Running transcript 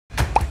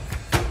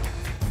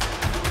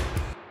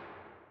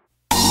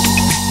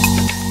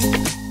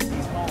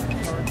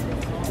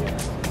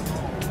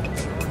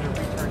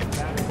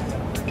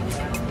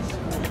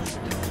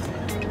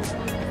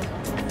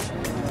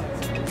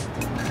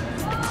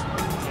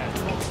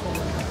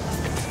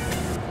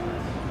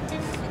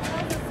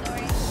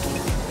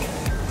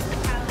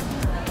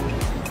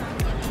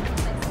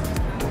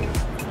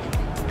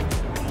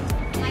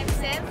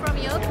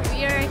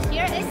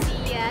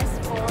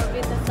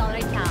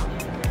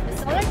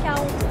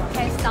cow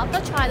can stop the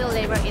child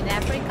labor in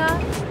Africa.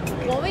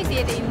 What we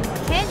did in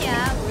Kenya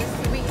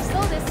was we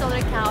installed this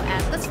solar cow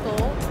at the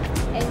school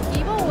and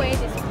give away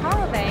this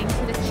power bank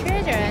to the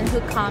children who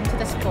come to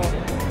the school.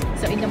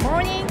 So in the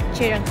morning,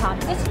 children come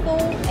to the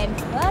school and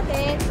plug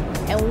it,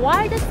 and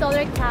while the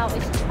solar cow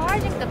is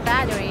charging the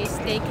batteries,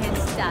 they can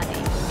study.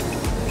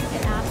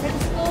 And after the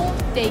school,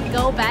 they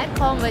go back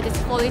home with this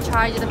fully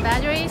charged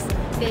batteries.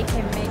 They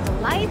can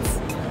make lights,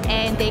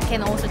 and they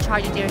can also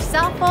charge their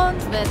cell phone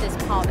with this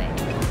power bank.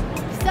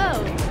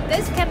 So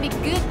this can be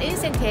good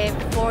incentive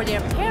for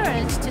their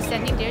parents to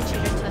sending their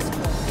children to the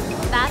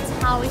school. That's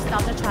how we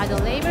stop the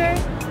child labor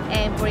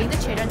and bring the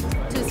children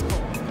to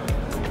school.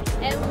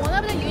 And one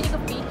of the unique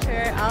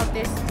features of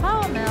this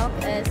power milk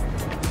is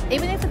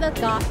even if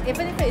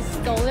it's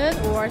stolen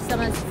or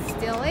someone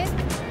steals it,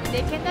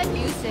 they cannot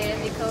use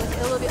it because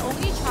it will be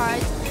only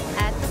charged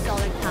at the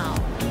solar cow.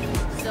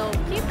 So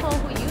people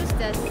who use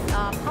this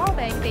power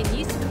bank, they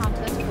need to come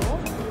to the school.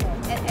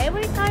 And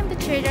every time the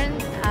children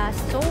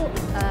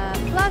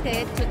plug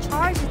it to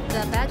charge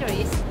the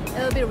batteries, it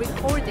will be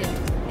recorded.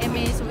 It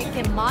means we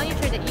can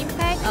monitor the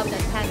impact of the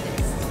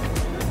attendance.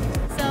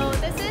 So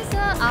this is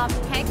a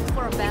tech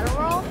for a better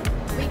world.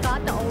 We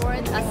got the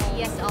award, a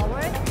CES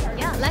award.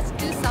 Yeah, let's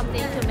do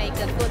something to make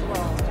a good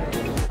world.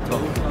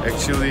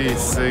 Actually,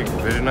 it's a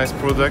very nice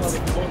product.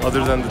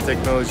 Other than the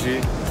technology,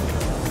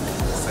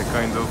 it's a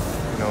kind of,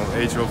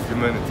 age of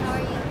humanity.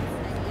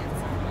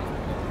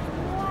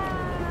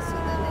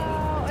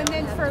 Wow. And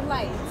then for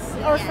lights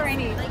or for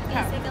any like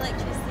basic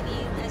electricity.